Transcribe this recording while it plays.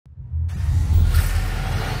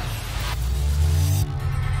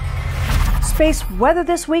Space weather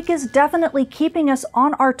this week is definitely keeping us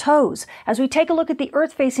on our toes. As we take a look at the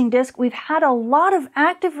Earth-facing disk, we've had a lot of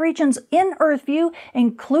active regions in Earth view,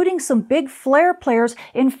 including some big flare players.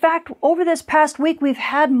 In fact, over this past week, we've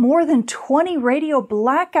had more than 20 radio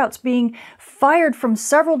blackouts being fired from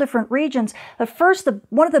several different regions.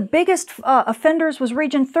 One of the biggest offenders was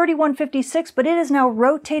region 3156, but it is now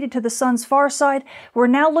rotated to the sun's far side. We're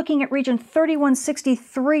now looking at region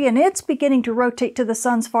 3163, and it's beginning to rotate to the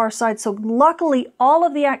sun's far side. So luckily, all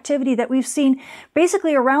of the activity that we've seen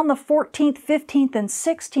basically around the 14th, 15th, and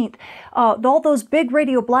 16th, all those big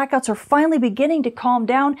radio blackouts are finally beginning to calm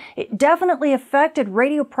down. It definitely affected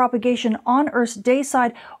radio propagation on Earth's day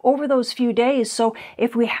side over those few days. So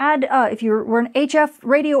if you were an HF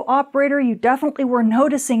radio operator, you definitely were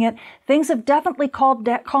noticing it. Things have definitely calmed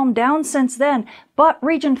down since then. But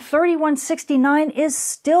region 3169 is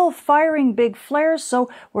still firing big flares,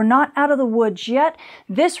 so we're not out of the woods yet.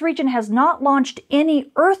 This region has not launched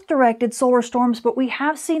any Earth-directed solar storms, but we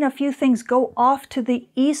have seen a few things go off to the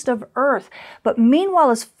east of Earth. But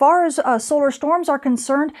meanwhile, as far as solar storms are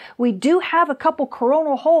concerned, we do have a couple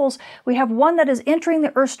coronal holes. We have one that is entering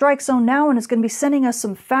the Earth strike zone now and is going to be sending us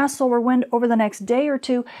some fast solar wind over the next day or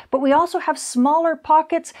two. But we also have smaller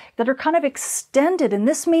pockets that are kind of extended, and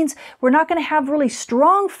this means we're not going to have really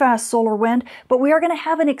strong fast solar wind, but we are going to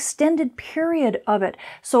have an extended period of it.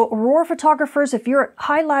 So aurora photographers, if you're at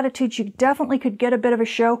high latitudes, you definitely could get a bit of a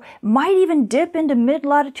show. Might even dip into mid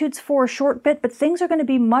latitudes for a short bit, but things are going to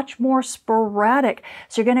be much more sporadic.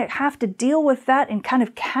 So you're going to have to deal with that and kind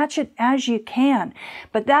of catch it as you can.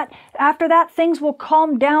 But after that, things will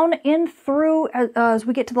calm down in through as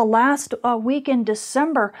we get to the last week in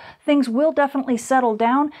December. Things will definitely settle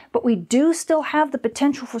down, but we do still have the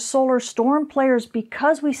potential for solar storm players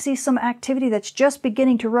because we see some activity that's just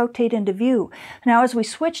beginning to rotate into view. Now, as we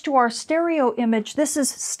switch to our stereo image, this is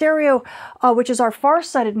stereo, which is our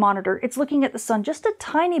far-sighted monitor. It's looking at the sun just a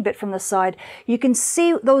tiny bit from the side. You can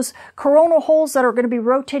see those coronal holes that are going to be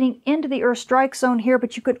rotating into the Earth strike zone here,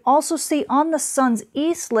 but you could also see on the sun's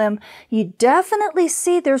east limb, you definitely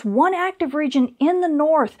see there's one active region in the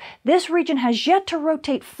north. This region has yet to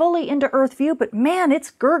rotate fully into Earth view, but man, it's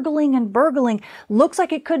gurgling and burgling. Looks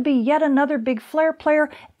like it could be yet another big flare player,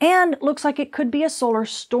 and looks like it could be a solar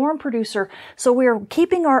storm producer. So we are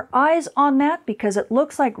keeping our eyes on that because it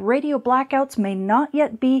looks like radio blackouts may not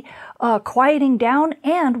yet be quieting down,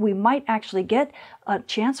 and we might actually get a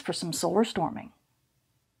chance for some solar storming.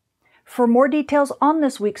 For more details on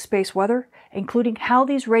this week's space weather, including how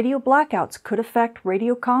these radio blackouts could affect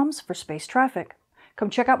radio comms for space traffic, come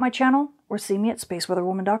check out my channel or see me at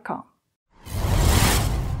spaceweatherwoman.com.